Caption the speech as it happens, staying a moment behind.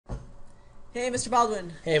Hey, Mr.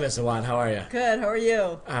 Baldwin. Hey, Miss Awan, how are you? Good, how are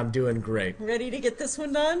you? I'm doing great. Ready to get this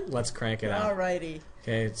one done? Let's crank it out. Alrighty.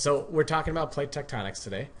 Okay, so we're talking about plate tectonics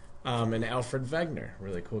today, and Alfred Wegener,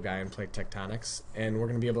 really cool guy in plate tectonics, and we're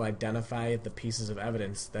going to be able to identify the pieces of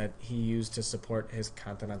evidence that he used to support his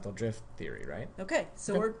continental drift theory, right? Okay,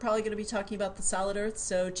 so we're probably going to be talking about the solid Earth,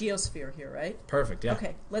 so geosphere here, right? Perfect, yeah.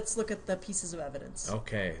 Okay, let's look at the pieces of evidence.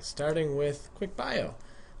 Okay, starting with quick bio.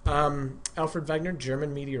 Alfred Wegener,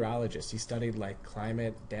 German meteorologist. He studied like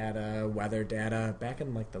climate data, weather data back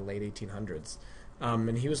in like the late 1800s.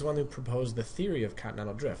 And he was the one who proposed the theory of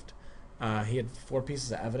continental drift. He had 4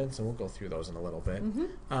 pieces of evidence, and we'll go through those in a little bit.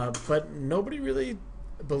 But nobody really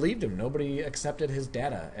believed him. Nobody accepted his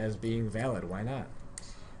data as being valid. Why not?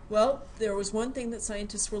 Well, there was one thing that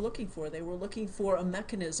scientists were looking for. They were looking for a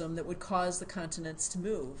mechanism that would cause the continents to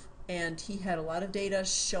move. And he had a lot of data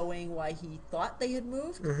showing why he thought they had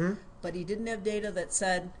moved, but he didn't have data that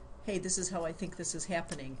said, hey, this is how I think this is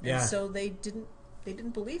happening. Yeah. And so they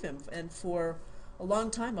didn't believe him. And for a long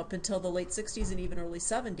time, up until the late 60s and even early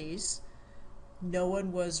 70s, no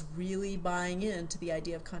one was really buying into the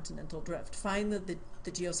idea of continental drift. Finally,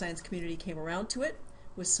 the geoscience community came around to it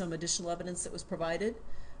with some additional evidence that was provided,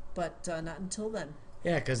 but not until then.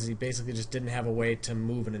 Yeah, because he basically just didn't have a way to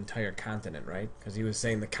move an entire continent, right? Because he was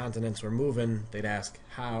saying the continents were moving. They'd ask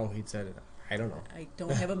how. He'd said, I don't know. I don't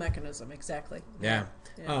have a mechanism, exactly. Yeah.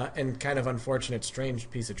 Yeah. And kind of unfortunate, strange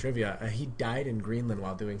piece of trivia. He died in Greenland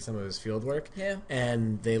while doing some of his field work. Yeah.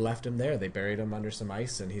 And they left him there. They buried him under some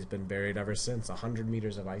ice, and he's been buried ever since. 100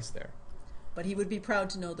 meters of ice there. But he would be proud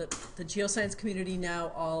to know that the geoscience community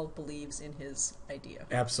now all believes in his idea.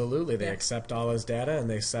 Absolutely. They Yeah. accept all his data, and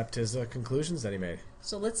they accept his conclusions that he made.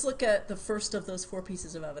 So let's look at the first of those 4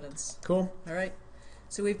 pieces of evidence. Cool. All right.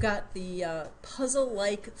 So we've got the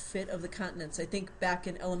puzzle-like fit of the continents. I think back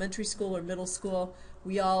in elementary school or middle school,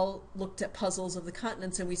 we all looked at puzzles of the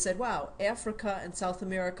continents and we said, wow, Africa and South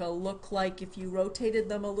America look like if you rotated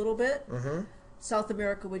them a little bit, South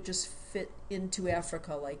America would just fit into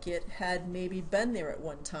Africa like it had maybe been there at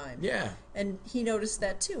one time. Yeah. And he noticed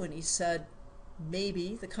that too, and he said,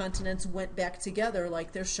 maybe the continents went back together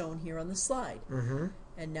like they're shown here on the slide.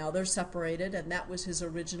 And now they're separated, and that was his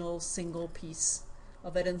original single piece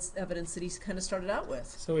of evidence that he kind of started out with.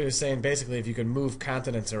 So he was saying basically if you could move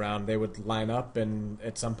continents around, they would line up, and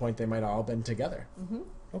at some point they might all been together.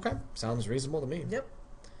 Okay. Sounds reasonable to me. Yep.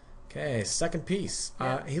 Okay, second piece.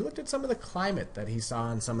 Yeah. He looked at some of the climate that he saw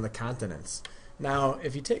on some of the continents. Now,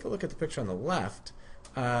 if you take a look at the picture on the left,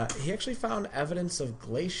 he actually found evidence of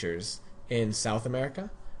glaciers in South America,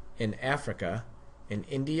 in Africa, in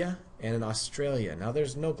India, and in Australia. Now,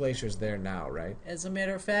 there's no glaciers there now, right? As a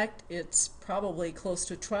matter of fact, it's probably close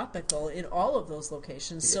to tropical in all of those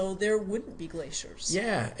locations, so there wouldn't be glaciers.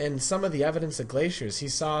 Yeah, and some of the evidence of glaciers, he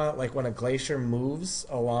saw like when a glacier moves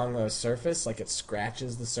along a surface, like it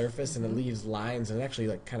scratches the surface and it leaves lines, and it actually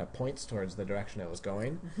like kind of points towards the direction it was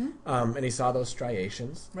going. And he saw those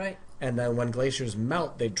striations. Right. And then when glaciers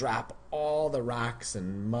melt, they drop all the rocks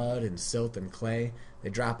and mud and silt and clay. They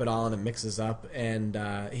drop it all and it mixes up. And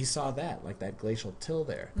he saw that, like that glacial till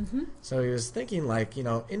there. So he was thinking like, you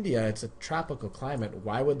know, India, it's a tropical climate.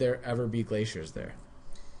 Why would there ever be glaciers there?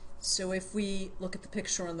 So if we look at the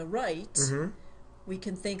picture on the right, we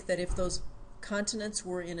can think that if those continents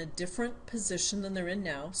were in a different position than they're in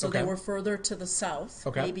now, so they Okay. were further to the south,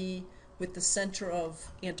 Okay. maybe with the center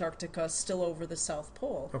of Antarctica still over the South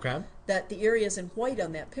Pole, Okay. that the areas in white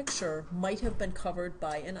on that picture might have been covered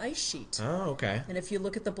by an ice sheet. Oh, okay. And if you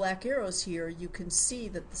look at the black arrows here, you can see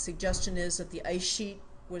that the suggestion is that the ice sheet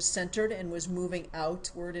was centered and was moving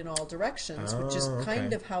outward in all directions, which is Oh,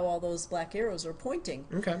 kind okay. of how all those black arrows are pointing.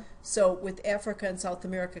 Okay. So with Africa and South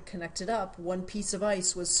America connected up, one piece of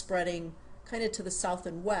ice was spreading kind of to the south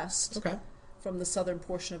and west Okay. from the southern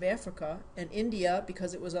portion of Africa, and India,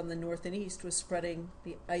 because it was on the north and east,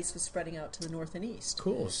 the ice was spreading out to the north and east.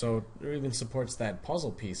 Cool. So it even supports that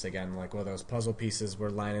puzzle piece again, like where those puzzle pieces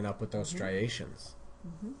were lining up with those striations.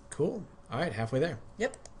 Cool. All right, halfway there.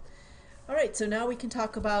 Yep. All right, so now we can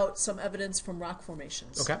talk about some evidence from rock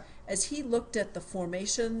formations. Okay. As he looked at the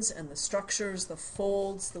formations and the structures, the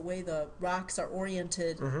folds, the way the rocks are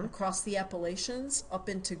oriented across the Appalachians up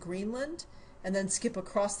into Greenland, and then skip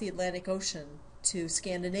across the Atlantic Ocean to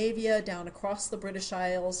Scandinavia, down across the British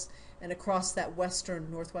Isles, and across that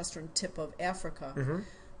northwestern tip of Africa.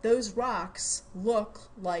 those rocks look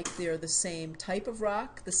like they're the same type of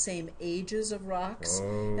rock, the same ages of rocks,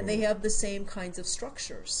 and they have the same kinds of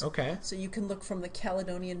structures. Okay. So you can look from the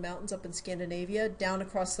Caledonian Mountains up in Scandinavia down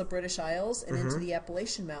across the British Isles and into the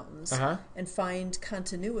Appalachian Mountains and find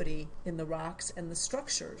continuity in the rocks and the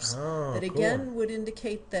structures that again would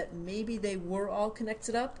indicate that maybe they were all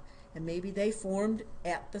connected up and maybe they formed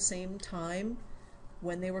at the same time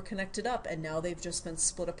when they were connected up, and now they've just been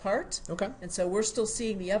split apart. Okay. And so we're still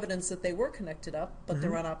seeing the evidence that they were connected up, but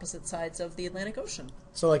they're on opposite sides of the Atlantic Ocean.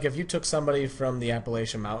 So, like, if you took somebody from the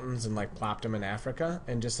Appalachian Mountains and, like, plopped them in Africa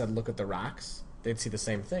and just said, look at the rocks, they'd see the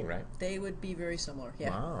same thing, right? They would be very similar, yeah.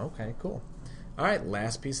 Wow, okay, cool. All right,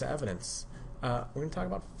 last piece of evidence. We're going to talk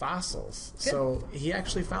about fossils. Good. So he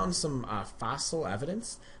actually found some fossil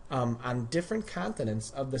evidence on different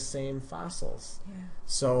continents of the same fossils. Yeah.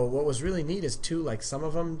 So what was really neat is, too, like, some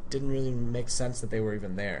of them didn't really make sense that they were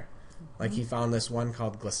even there. Like, he found this one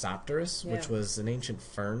called Glossopteris, which was an ancient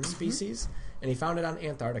fern species, and he found it on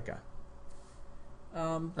Antarctica.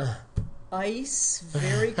 Ice,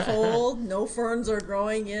 very cold, no ferns are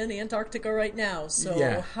growing in Antarctica right now.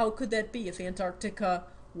 So how could that be if Antarctica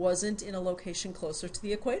wasn't in a location closer to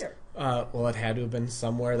the equator? Well, it had to have been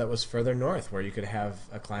somewhere that was further north, where you could have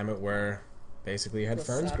a climate where basically you had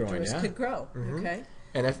ferns growing. Yeah, could grow. Okay.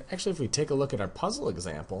 And if we take a look at our puzzle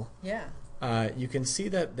example, you can see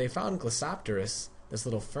that they found Glossopteris, this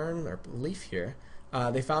little fern or leaf here.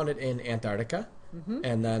 They found it in Antarctica,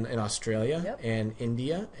 and then in Australia, and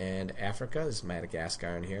India, and Africa. There's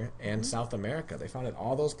Madagascar in here, and South America. They found it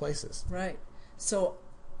all those places. Right. So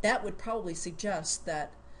that would probably suggest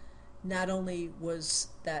that not only was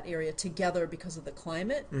that area together because of the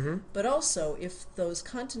climate, but also if those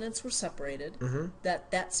continents were separated,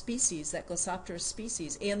 that species, that Glossopteris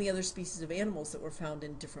species, and the other species of animals that were found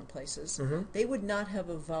in different places, they would not have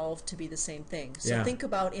evolved to be the same thing. So think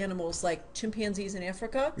about animals like chimpanzees in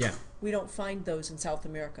Africa. Yeah. We don't find those in South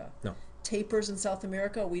America. No. Tapirs in South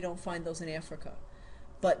America, we don't find those in Africa.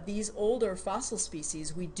 But these older fossil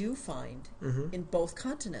species we do find in both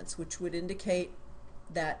continents, which would indicate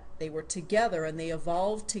that they were together and they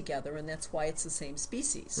evolved together, and that's why it's the same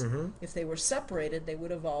species. If they were separated, they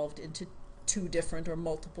would have evolved into two different or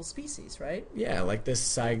multiple species, right? Yeah, like this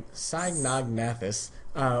Cygnognathus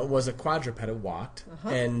was a quadruped. It walked,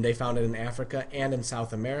 and they found it in Africa and in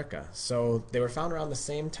South America. So they were found around the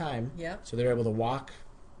same time. Yeah. So they were able to walk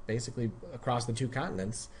basically across the two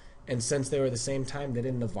continents. And since they were the same time, they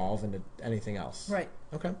didn't evolve into anything else. Right.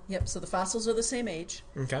 Okay. Yep, so the fossils are the same age.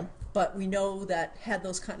 Okay. But we know that had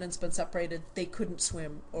those continents been separated, they couldn't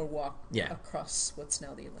swim or walk across what's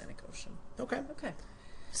now the Atlantic Ocean. Okay. Okay.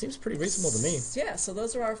 Seems pretty reasonable to me. Yeah, so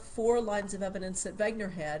those are our 4 lines of evidence that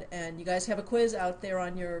Wegener had. And you guys have a quiz out there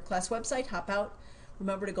on your class website. Hop out.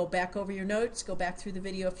 Remember to go back over your notes, go back through the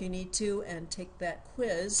video if you need to, and take that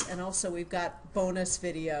quiz. And also, we've got bonus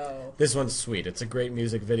video. This one's sweet. It's a great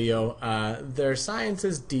music video. Their science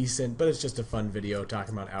is decent, but it's just a fun video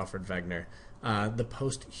talking about Alfred Wegener. The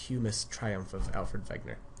posthumous triumph of Alfred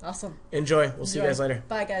Wegener. Awesome. Enjoy. We'll see you guys later.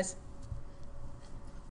 Bye, guys.